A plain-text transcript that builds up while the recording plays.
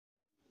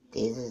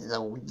This is a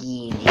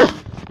Ouija.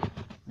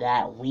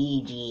 That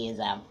Ouija is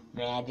a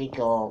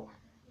magical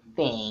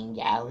thing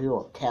that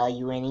will tell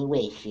you any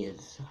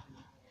wishes.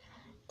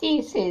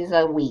 This is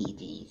a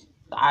Ouija.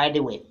 Started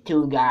with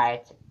 2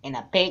 guards and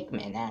a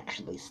pigman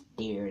actually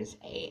steers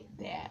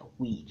that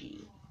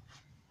Ouija.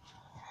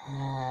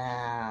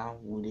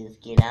 We'll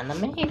just get on the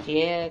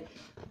magic.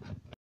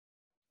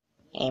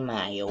 Hey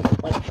Mario,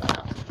 what's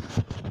up?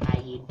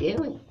 How you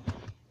doing?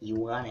 You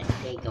wanna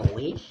take a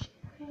wish?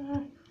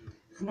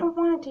 I don't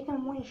want to take a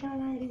wish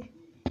already.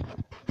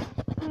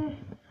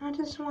 I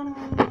just want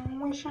to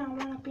wish I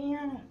want a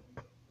piano.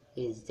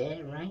 Is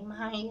that right,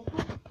 Mario?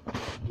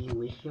 You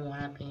wish you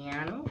want a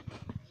piano?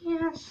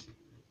 Yes.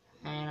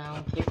 And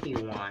I'll give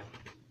you one.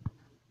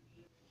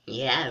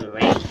 Yeah,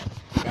 right.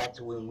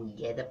 That's when we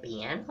get a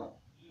piano.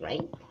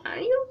 Right,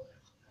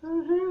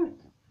 Mario?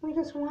 We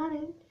just want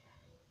it.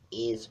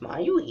 Is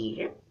Mario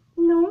here?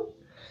 No.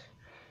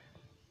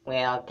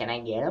 Well, can I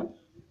get him?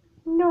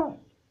 No.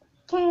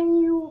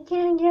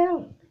 Can't get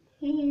him.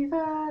 He's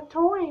a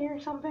toy or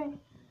something.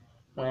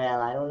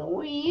 Well, I don't know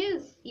where he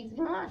is. He's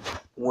gone.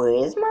 Where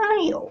is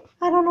Mario?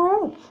 I don't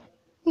know.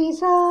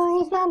 He's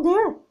not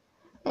there.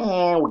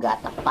 And we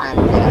got the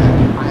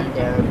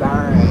thunder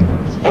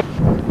burns.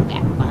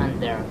 That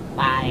thunder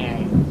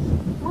fire.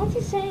 What's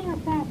he saying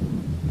like that?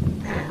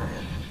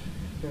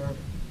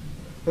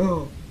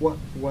 Oh,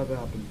 what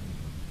happened?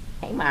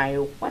 Hey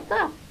Mario, what's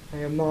up? I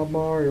am not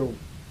Mario.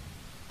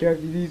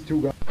 Jackie, these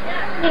 2 guys.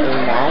 Hey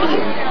Mario,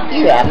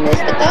 you have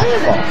missed the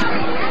carnival.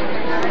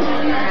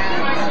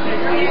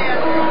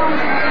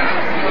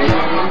 We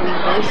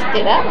burst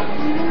it up.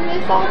 You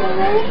miss all the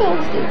roller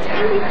coasters.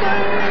 Every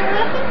time that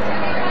happens,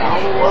 all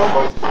the roller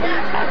coasters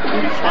have to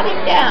be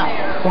shutting down.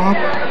 What?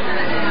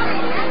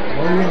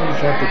 Why you haven't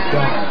shut it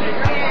down?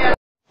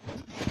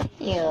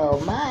 Yo,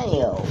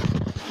 Mario,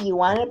 you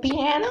want a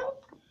piano?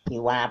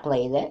 You want to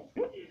play that?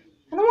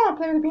 I don't want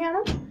to play the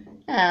piano.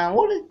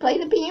 We'll just play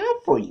the piano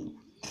for you.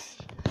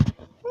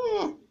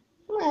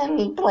 Let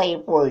me play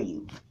it for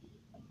you.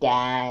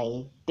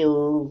 Die,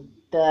 do,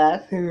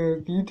 the.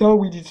 Can you tell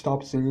we just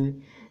stop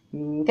singing?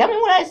 Tell me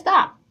when I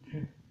stop.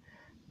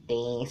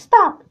 Then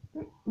stop.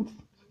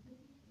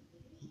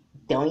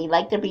 Don't you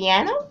like the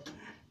piano?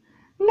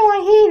 No,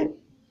 I hate it.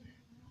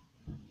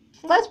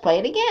 Let's play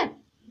it again.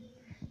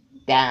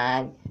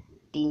 Da,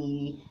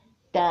 dee,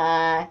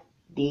 da,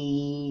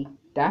 dee,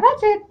 da.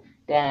 That's it.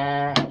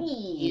 Da, What do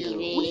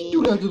you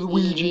do that to the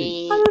Ouija?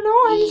 I don't know.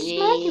 I just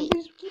smacked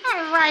him.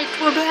 Alright,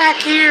 we're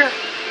back here.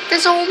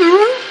 This old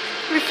room.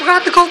 We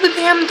forgot to close the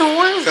damn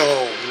doors.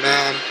 Oh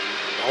man,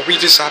 why we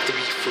just have to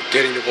be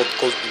forgetting about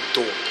closing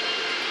the door?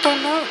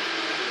 Don't know.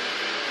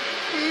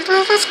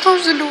 Let's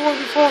close the door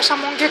before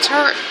someone gets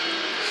hurt.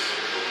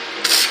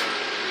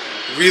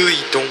 Really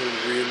don't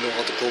know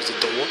how to close the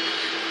door?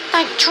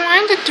 Like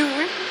trying to do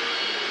it.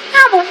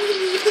 Yeah, but we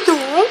leave the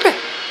door open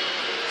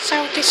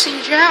so we can see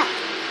Joe.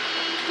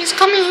 He's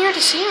coming here to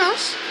see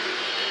us.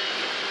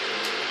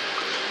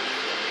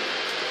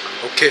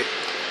 Okay,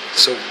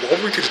 so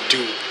what we're gonna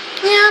do?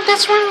 Yeah,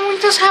 that's when we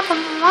just have a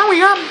we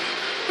got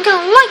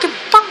like a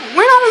bomb.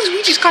 Where'd all these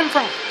Ouijas come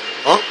from?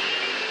 Huh?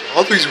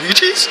 All these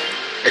Ouijas?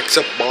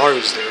 Except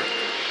Mario's there.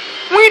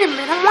 Wait a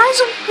minute, why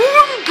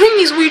would we bring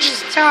these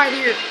Ouijas inside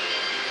here?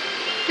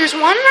 There's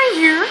one right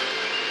here,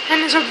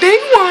 and there's a big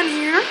one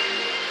here.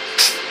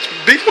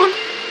 Big one?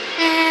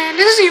 And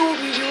this is the old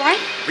Ouija, right?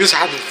 This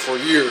happened for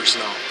years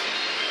now.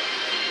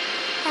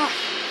 Oh,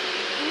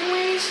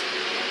 anyways,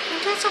 we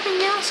got something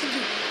else to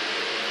do.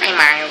 Hey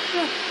Mario.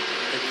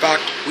 In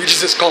fact, Ouija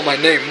just called my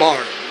name,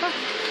 Mario.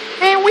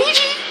 Hey,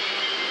 Ouija!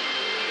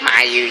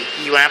 Mario,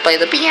 you wanna play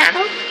the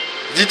piano?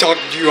 Is he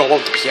talking to you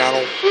about the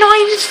piano? No,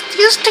 you just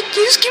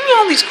give me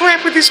all this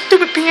crap with this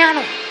stupid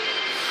piano.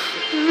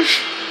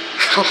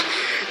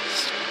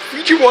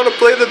 Ouija want to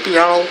play the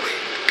piano?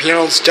 The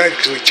piano's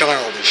actually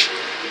childish.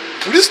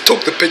 We just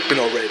took the pigman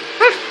already.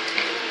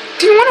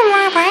 Do you want to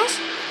run a race?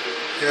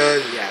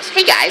 Yes.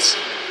 Hey guys,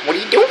 what are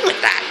you doing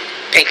with that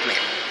pigman?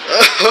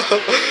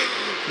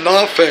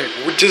 Nothing.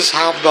 We just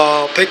have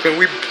the pigman.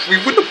 We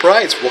win the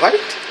prize, right?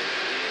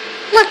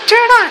 Look, turn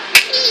it on.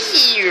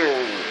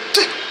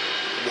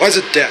 Why is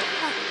it dead?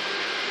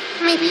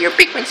 Maybe your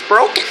pigman's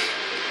broken.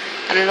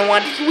 I don't know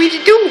what we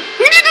to do.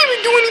 We didn't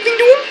even do anything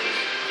to him.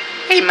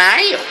 Hey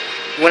Mario,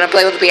 you wanna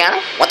play with the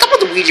piano? What's up with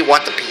the Ouija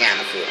want the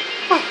piano for?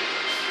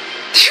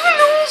 Who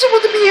knows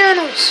about the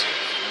pianos?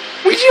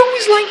 Ouija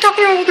always like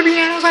talking about the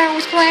pianos I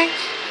always play.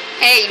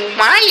 Hey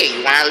Mario,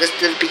 you wanna listen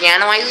to the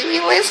piano I usually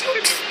listen?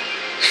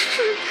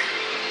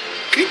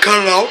 Can you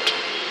cut it out?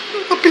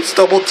 I'm pissed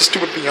about the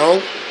stupid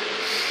piano.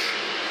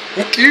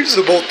 Who cares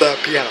about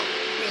that piano?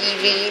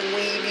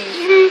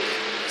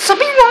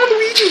 Something wrong with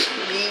Luigi.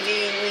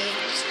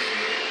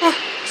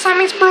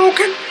 Something's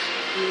broken.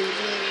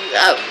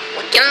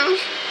 What can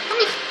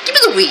give me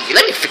the Ouija,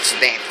 let me fix the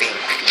damn thing.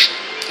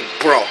 It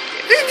broke.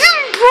 It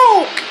didn't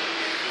broke.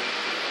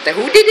 Then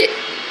who did it?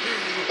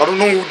 I don't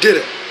know who did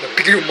it. The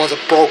Pikachu must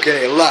have broken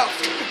and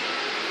left.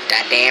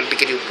 That damn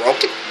Pikachu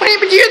broke it? What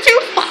happened to your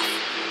tooth?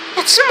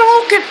 It's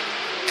smoking.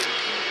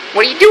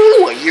 What are you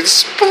doing? You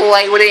just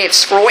play with it and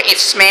throw it and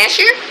smash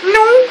it?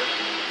 No.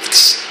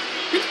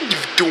 We didn't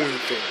even do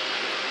anything.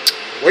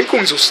 Why are you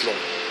going so slow?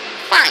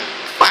 Fine,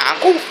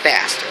 I'll go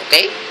faster,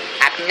 okay?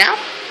 Happy now?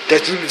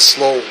 That's even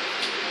slow.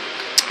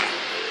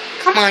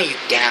 Come on, you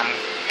damn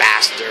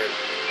bastard.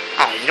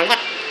 Oh, you know what?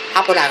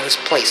 How about I just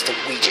place the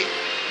Luigi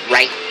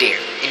right there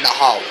in the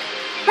hallway?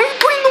 Why are you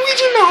putting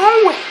Luigi in the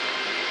hallway?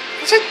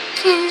 Is it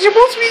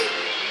supposed to be?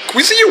 Can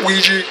we see your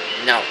Ouija?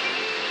 No,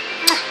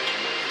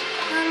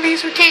 At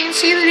least we can't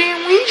see the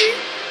damn Luigi.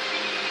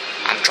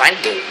 I'm trying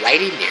to go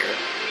right in there,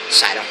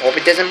 so I don't hope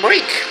it doesn't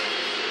break.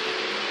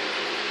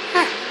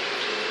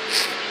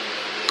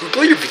 Can we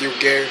play your video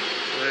game?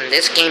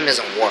 This game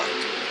doesn't work.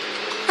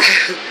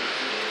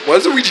 Why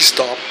does the Ouija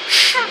stop?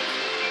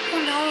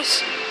 Who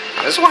knows?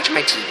 I'm just watching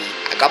my TV.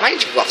 I got my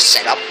TV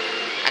set up.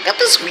 I got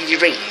this Ouija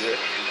right here.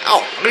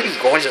 Oh, I'm gonna be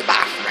going to the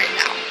bathroom right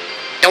now.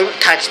 Don't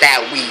touch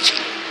that Ouija.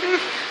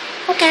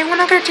 Okay, we're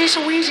not gonna taste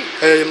the Ouija.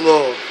 Hey,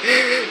 look.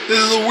 This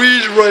is a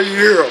Ouija right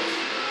here.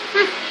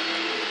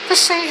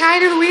 Just say hi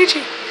to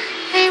Luigi.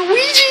 Hey,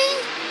 Luigi!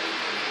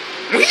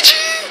 Ouija?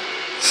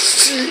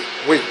 See?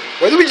 Wait,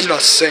 why did Ouija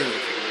not say anything?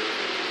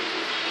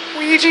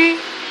 Luigi?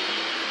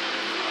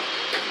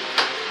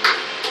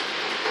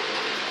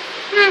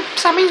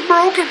 Something's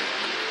broken.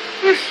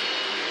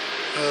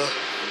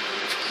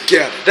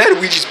 Yeah, that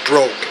Ouija's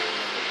broke.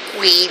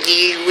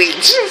 Ouija.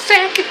 Just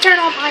say I can turn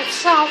on by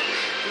itself.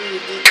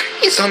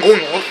 It's not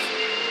going off.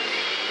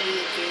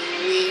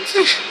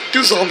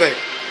 Do something.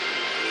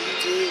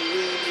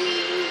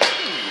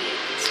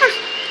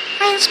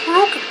 It's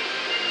broken.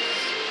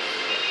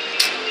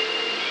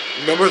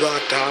 Remember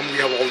that time we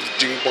have all the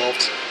Jing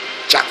Bobs?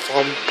 Jack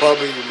Farm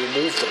probably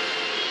removed them.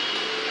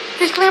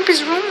 His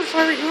Clampy's room is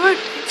very good.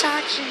 It's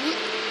actually.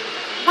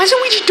 Why is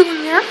Luigi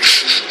doing there?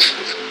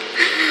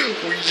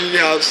 Ouija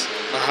has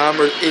a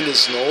hammer in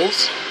his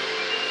nose.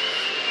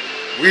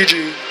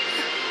 Ouija.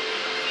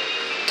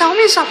 Tell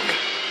me something.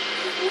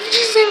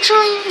 Luigi's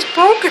actually is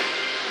broken.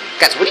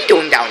 Guys, what are you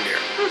doing down there?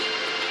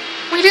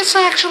 We just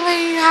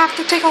actually have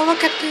to take a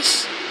look at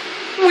this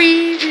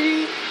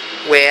Ouija.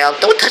 Well,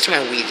 don't touch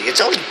my Ouija.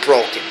 It's already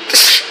broken.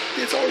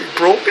 It's already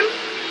broken?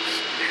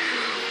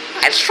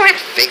 I just trying to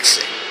fix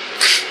it.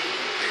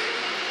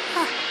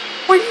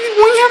 Why do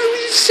you have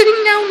Luigi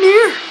sitting down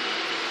there?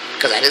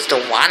 Because I just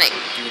don't want it.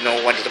 You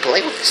know, wanted to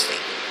play with this thing.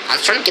 I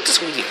was trying to get this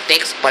Ouija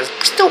fixed, but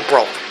it's still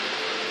broken.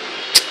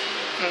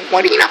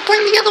 Why are you not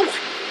playing the other one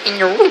in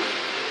your room?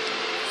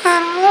 I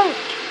don't know.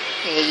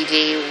 Hey,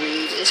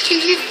 Ouija,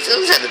 you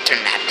just have to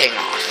turn that thing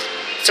off.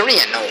 It's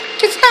really annoying.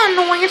 It's not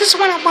annoying. It just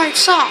went out by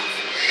itself.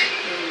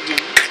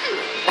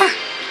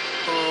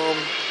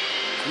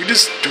 We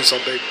just do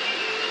something.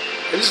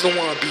 I just don't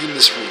want to be in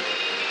this room.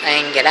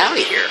 And get out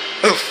of here.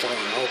 Oh, fine,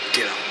 I'll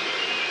get out.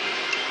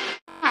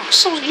 Oh,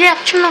 so you have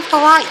to turn off the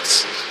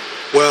lights.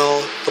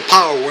 Well, the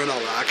power went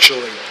out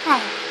actually.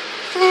 Oh,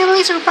 then at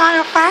least we brought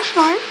a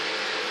flashlight.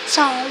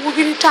 So we're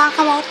gonna talk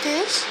about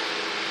this,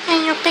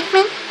 and your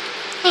Pikmin,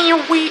 and your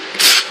Wii.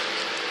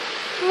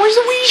 Where's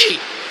the Ouija?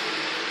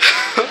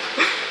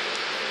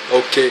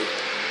 Okay,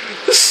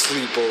 let's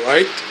sleep,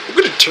 alright?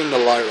 We're gonna turn the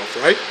light off,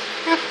 right?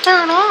 You have to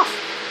turn it off.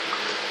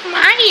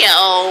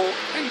 Mario!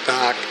 I'm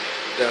back.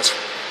 That's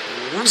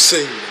who's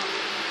saying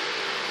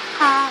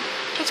that?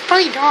 It's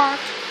pretty dark.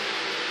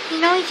 You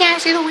know you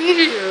can't see the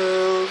Ouija.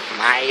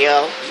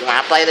 Mario, you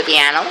wanna play the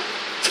piano?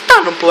 Sit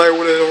down and play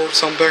with it or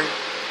something.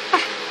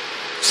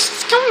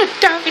 It's kind of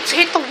dark. It's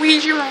hit the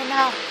Ouija right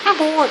now. I'm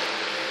bored.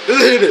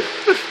 Just hit it.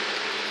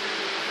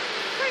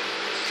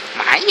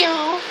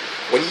 Mario,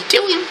 what are you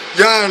doing?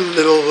 Yeah,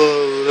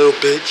 little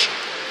bitch.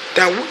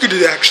 That we could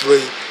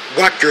actually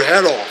whack your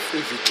head off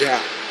if you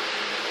can.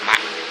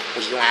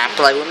 You wanna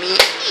play with me?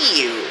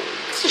 You.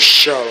 Just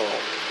shut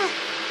up.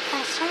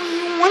 So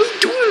why are you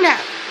doing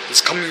that?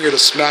 It's coming here to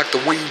smack the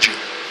Ouija.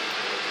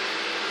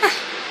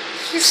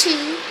 You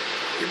see,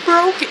 you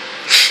broke it.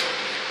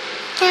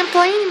 Can't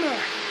play anymore.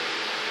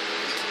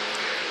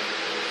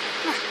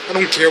 I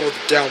don't care about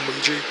the damn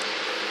Ouija,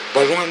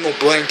 but I don't have no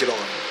blanket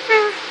on.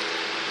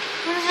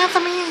 You don't have to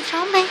mean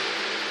something.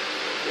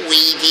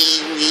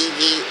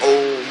 Ouija.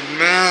 Oh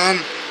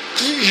man,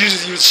 can you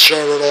just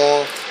shut it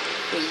off?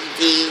 Ouija.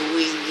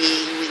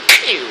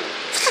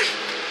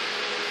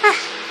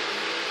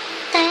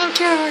 Thank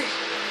you.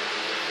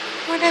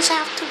 We just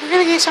have to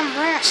really get some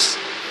rest.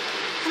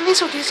 At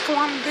least we'll just go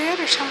on bed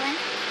or something.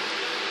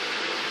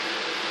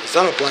 Is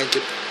that a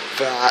blanket?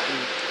 Fat.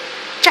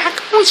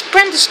 Jack, always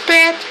spread this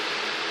bed.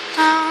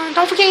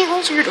 Don't forget to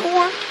close your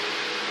door.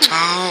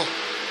 Oh,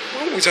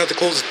 I always have to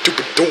close the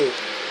stupid door.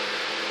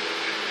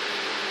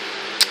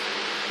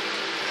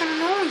 I don't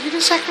know, you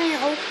just actually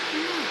hope.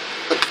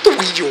 Put the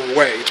Ouija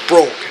away, it's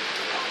broken.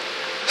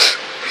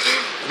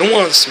 I don't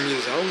want to see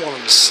this, I don't want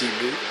him to see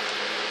me.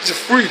 He's a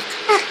freak.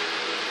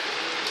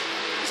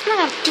 It's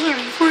not a damn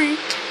freak.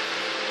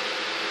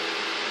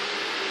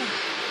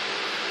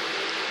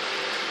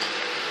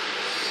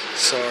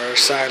 Sorry,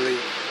 sadly.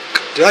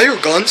 Did I hear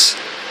guns?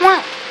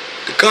 What?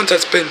 The guns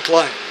that's been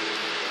playing.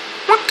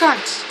 What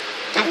guns?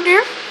 Down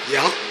there?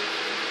 Yeah?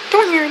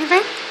 Don't hear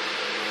anything.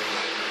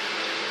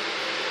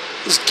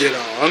 Let's get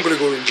out. I'm gonna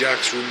go in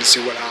Jack's room and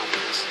see what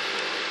happens.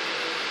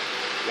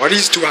 Why do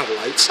these two have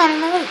lights? I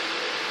don't know.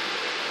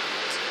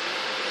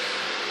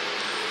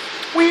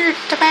 Weird.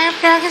 The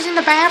Jack is in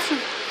the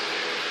bathroom.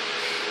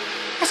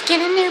 Let's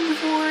get in there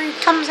before he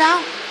comes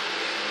out.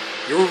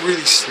 You're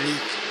really sneaky.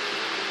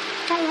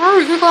 Don't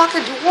worry, we locked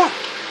the door.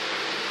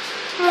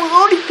 Well, I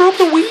already broke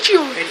the Ouija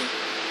already.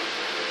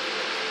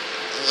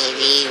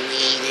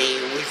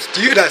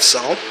 Do you hear that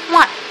sound?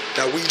 What?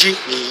 That Ouija?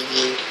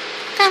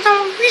 That's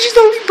all, Ouija's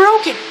already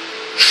broken.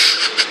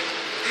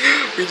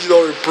 Ouija's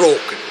already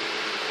broken.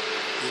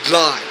 You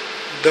lied.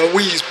 The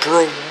Ouija's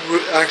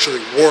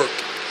actually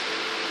working.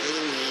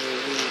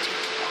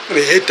 Let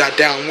me hit that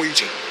down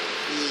Ouija.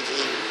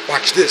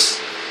 Watch this.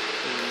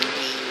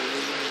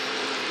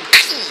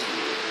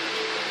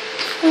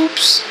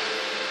 Oops.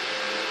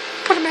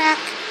 Put it back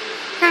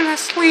in the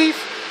sleeve.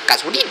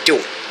 Guys, what are you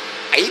doing?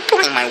 Are you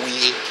playing my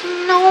Ouija?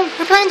 No,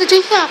 we're trying to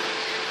dig up.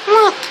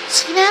 Look,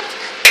 see that?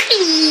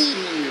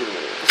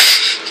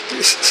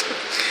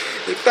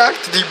 In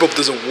fact, the debuff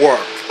doesn't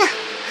work.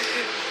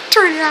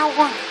 Turn it out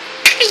one.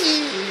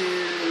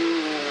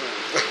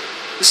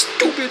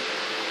 Stupid.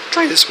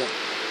 Try this one.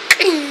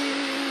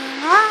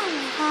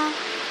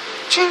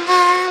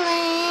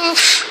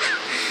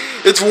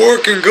 It's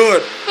working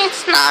good.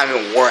 It's not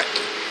even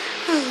working.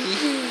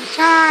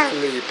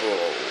 Golly, bro.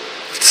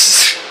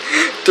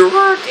 They're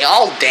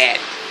all dead.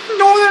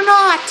 No, they're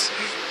not.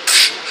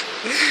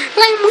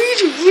 Like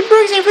Luigi, he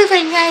breaks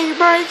everything that he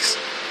breaks.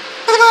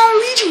 Look at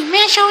Luigi,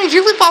 man, showing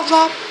Jiggly pops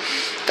up.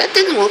 That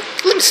didn't work.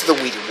 Let me see the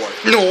Ouija work.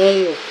 No.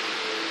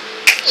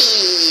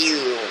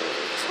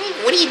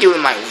 What are you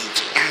doing, my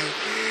Ouija?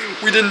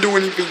 We didn't do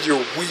anything to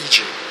your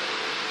Ouija.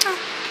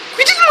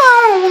 We didn't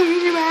want our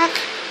Luigi back.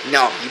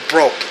 No, you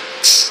broke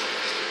it.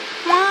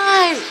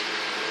 Why?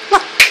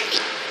 Look.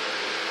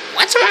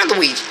 What's wrong with the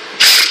Ouija?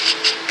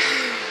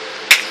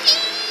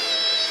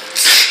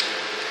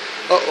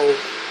 Uh-oh.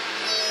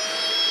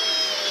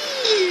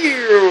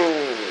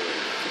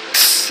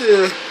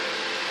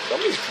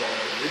 Something's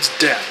wrong. It's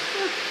dead.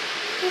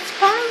 It's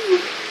fine.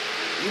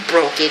 You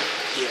broke it.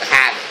 You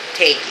have it.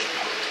 Take it.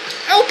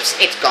 Oops,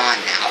 it's gone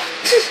now.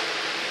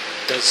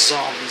 The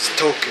zombies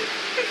took it.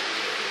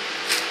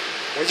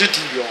 Why's your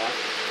TV on?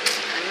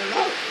 I don't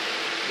know.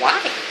 Why?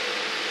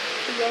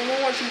 I'm not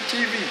watching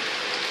TV.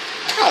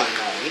 Oh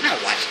no, you're not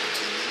watching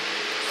TV.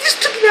 You just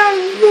took it out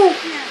of the room.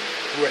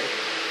 Great.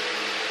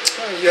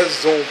 He has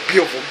his own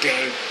beautiful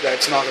game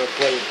that's not going to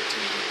play with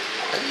TV.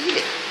 Eat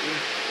it.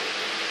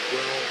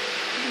 Well,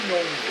 you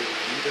know me,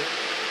 baby.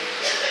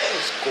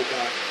 Let's go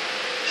back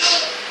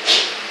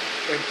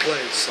and play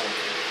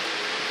something.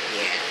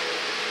 Yeah.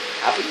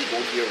 How about you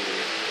go to your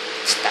room?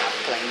 Stop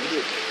playing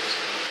video games.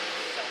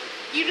 So,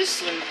 you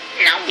just see,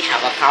 now we have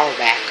a power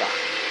back on.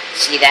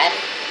 See that?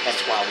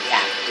 That's why we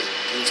have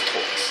these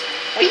toys.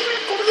 Are you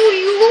gonna go to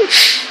your room?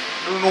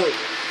 No.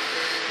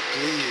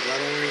 Please, I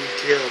don't really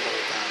care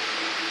about that.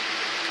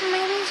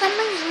 Maybe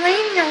something's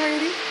raining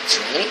already. It's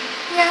raining?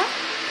 Yeah.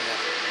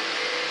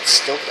 It's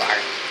still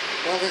dark.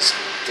 Well, let's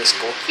just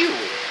go to your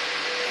room.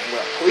 And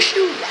we'll push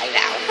you right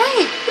out.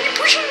 Hey, what are you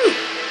pushing me?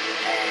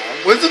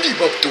 What's the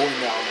debuff doing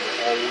now in the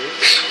hallway?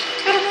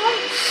 I don't know.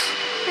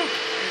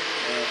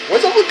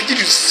 What's all the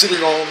Pikachu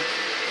sitting on?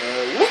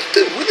 Where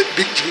did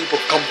Big Debuff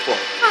come from?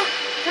 I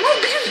don't know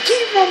because it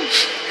came from.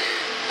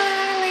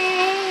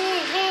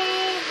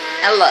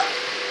 And look,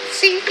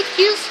 see the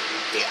Pikachus?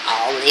 They're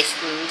all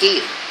listening to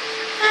you.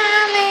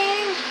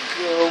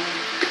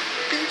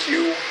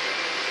 Pikachu.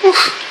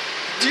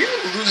 Do you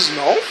lose an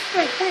mouth?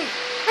 Wait,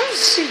 let me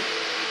see.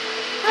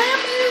 What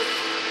happened?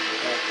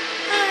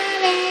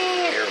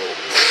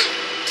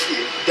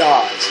 It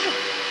dies.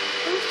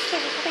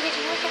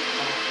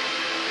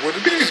 Would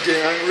the Pikachu's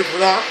getting angry for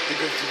that?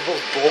 Because the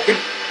debuff's broken?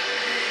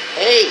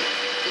 Hey,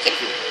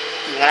 Pikachu,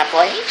 you wanna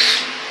play?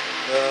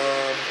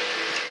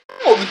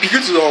 Oh, the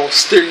Pikachu's all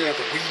staring at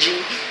the Ouija.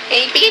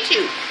 Hey,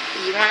 Pikachu,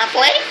 you wanna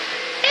play?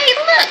 Hey,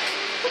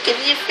 look at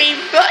your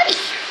favorite buddy.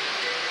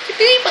 The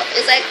debuff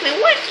is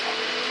actually working.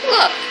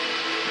 Look,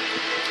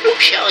 I'll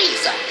show you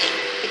something.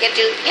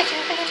 Pikachu.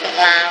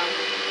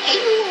 Are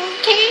you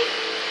okay?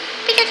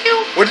 Pikachu.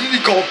 What did he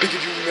call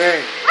Pikachu's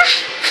name?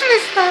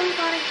 It's not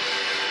funny.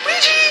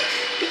 Luigi!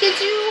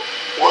 Pikachu,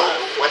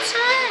 what's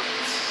wrong?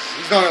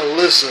 He's not gonna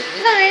listen.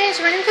 He's not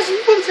answering because he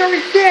was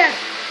already dead.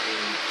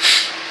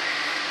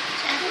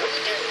 What are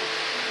you doing?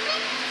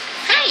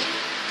 Hey,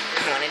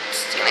 wanna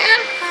sit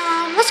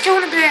down? Let's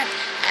go to bed.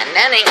 And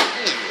then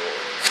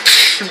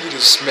You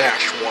just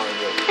smashed one of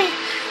them.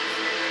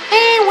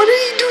 Hey, what did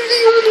he do to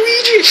the old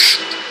Luigi?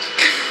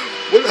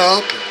 What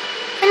happened?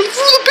 And he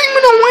threw the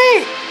penguin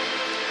away.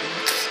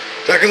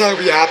 Jack is not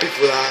gonna be happy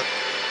for that.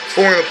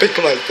 Throwing a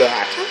pigman like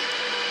that.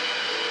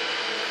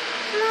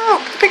 No,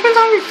 the penguin's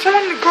not be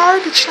throwing the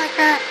garbage like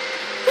that.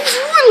 Who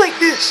threw it like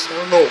this? I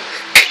don't know.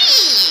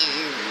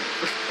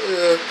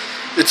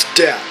 It's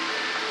dead.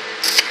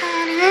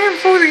 I didn't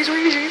throw these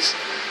Luigis.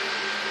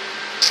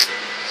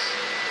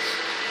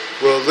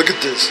 Well, look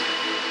at this.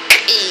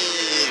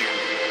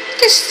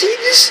 this, see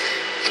this?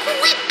 Look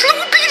what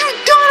Pikachu's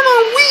done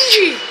on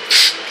Luigi!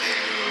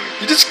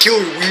 You just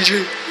killed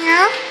Luigi?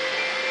 Yeah?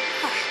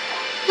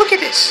 Look at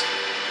this.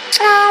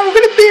 We're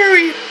gonna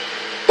bury you.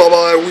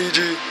 Bye-bye,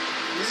 Luigi.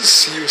 We'll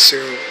see you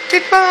soon.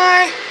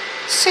 Goodbye.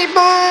 Say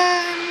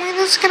bye. We're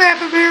just gonna have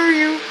to bury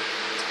you.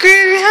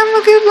 Good, have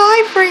a good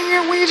life right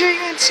here, Luigi,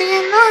 and see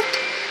you night.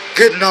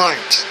 Good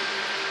night.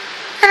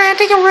 And I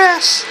take a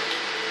rest.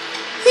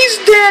 He's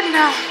dead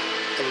now.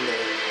 Hello.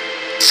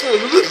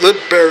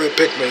 Let bury the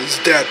Pikmin. He's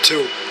dead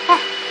too.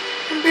 Oh,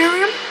 and bury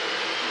him?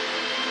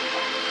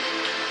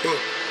 Oh,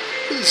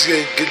 let's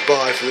say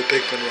goodbye for the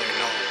Pikmin right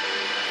now.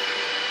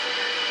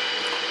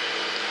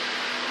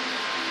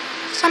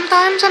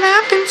 Sometimes it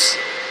happens.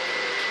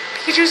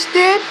 Pikachu's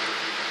dead.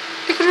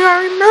 Pikachu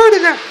already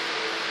murdered him.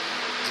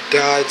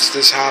 Dads,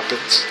 this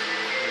happens.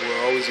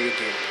 We're always gonna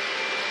do.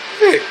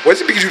 Hey, what's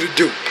the Pikachu to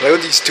do? Play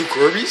with these two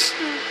Kirby's?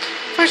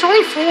 There's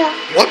only 4.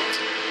 What?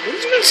 What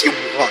does it mean see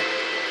what?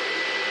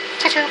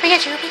 Pikachu,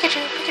 Pikachu,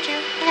 Pikachu, Pikachu,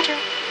 Pikachu.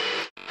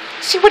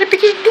 See what the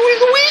Pikachu doing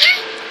to Luigi?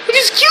 He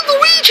just killed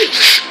Luigi!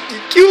 He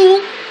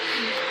killed?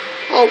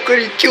 How could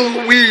he kill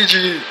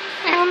Luigi?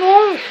 I don't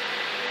know.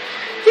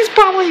 He's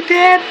probably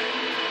dead.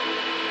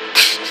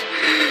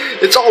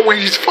 It's all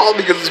Luigi's fault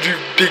because his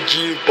big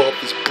genius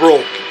buff is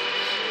broken.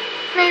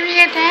 Maybe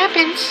it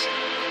happens.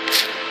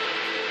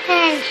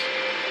 Hey,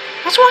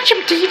 let's watch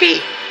some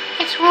TV.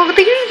 Well, the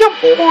Pikachu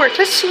got bored.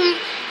 Let's see.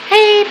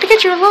 Hey,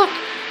 Pikachu, look.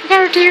 We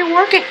got our TV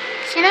working.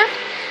 See that?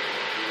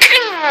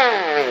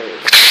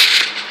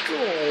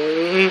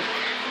 Oh,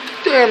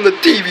 damn, the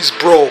TV's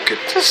broken.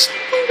 That's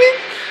stupid.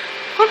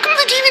 How come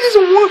the TV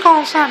doesn't work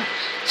all of a sudden?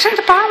 Since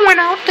the power went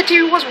out, the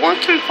TV was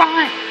working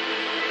fine.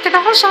 Then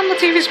all of a sudden, the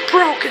TV's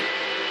broken.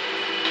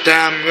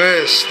 Damn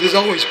this is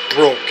always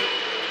broken.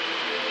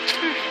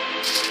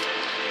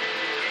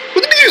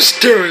 What are you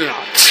staring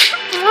at?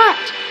 What?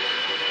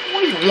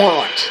 What do you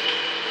want?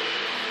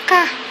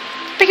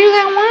 Pikachu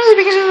doesn't want to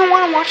because he doesn't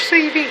want to watch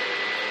TV.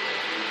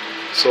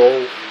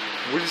 So,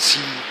 what is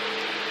he?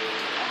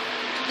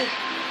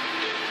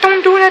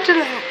 Don't do that to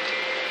that.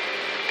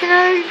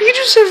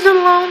 Pikachu says it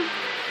alone.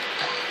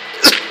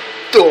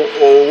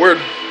 Oh,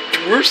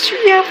 where's he?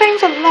 Yeah,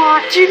 thanks a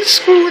lot. You just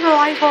screw the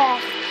light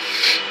off.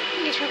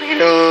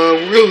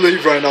 We'll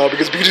leave right now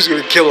because Pikachu's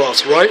gonna kill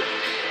us, right?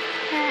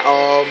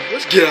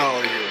 Let's get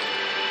out of here.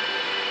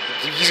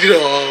 He's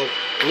gonna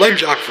blame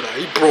Jack for that.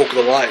 He broke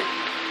the light.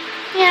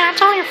 Yeah,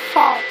 it's all your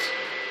fault.